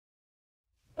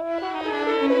Her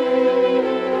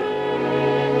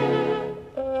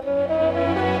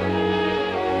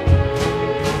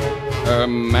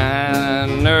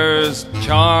manners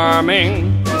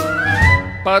charming,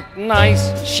 but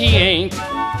nice she ain't.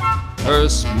 Her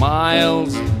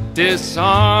smile's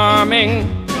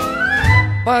disarming,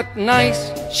 but nice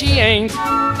she ain't.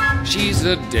 She's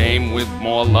a dame with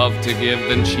more love to give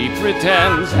than she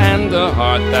pretends, and a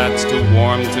heart that's too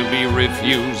warm to be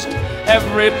refused.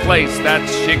 Every place that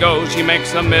she goes, she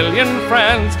makes a million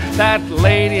friends. That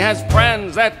lady has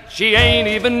friends that she ain't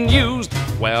even used.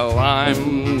 Well,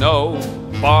 I'm no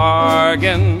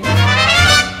bargain,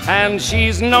 and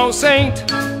she's no saint,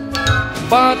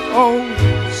 but oh,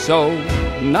 so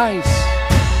nice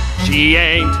she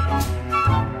ain't.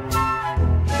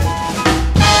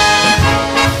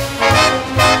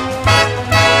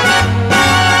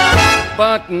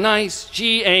 But nice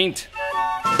she ain't.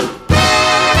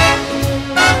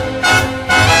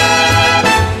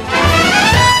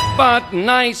 But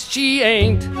nice she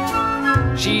ain't.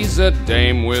 She's a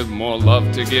dame with more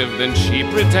love to give than she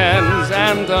pretends,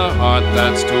 and a heart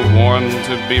that's too warm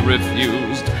to be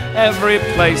refused. Every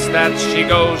place that she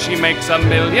goes, she makes a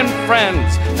million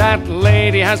friends. That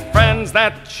lady has friends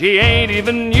that she ain't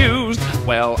even used.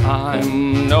 Well,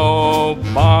 I'm no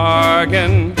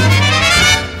bargain,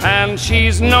 and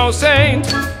she's no saint.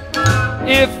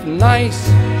 If nice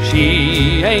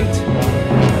she ain't,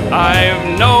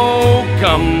 I've no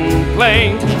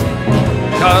complaint,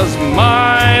 'cause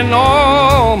mine,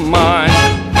 all mine,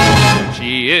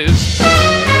 she is.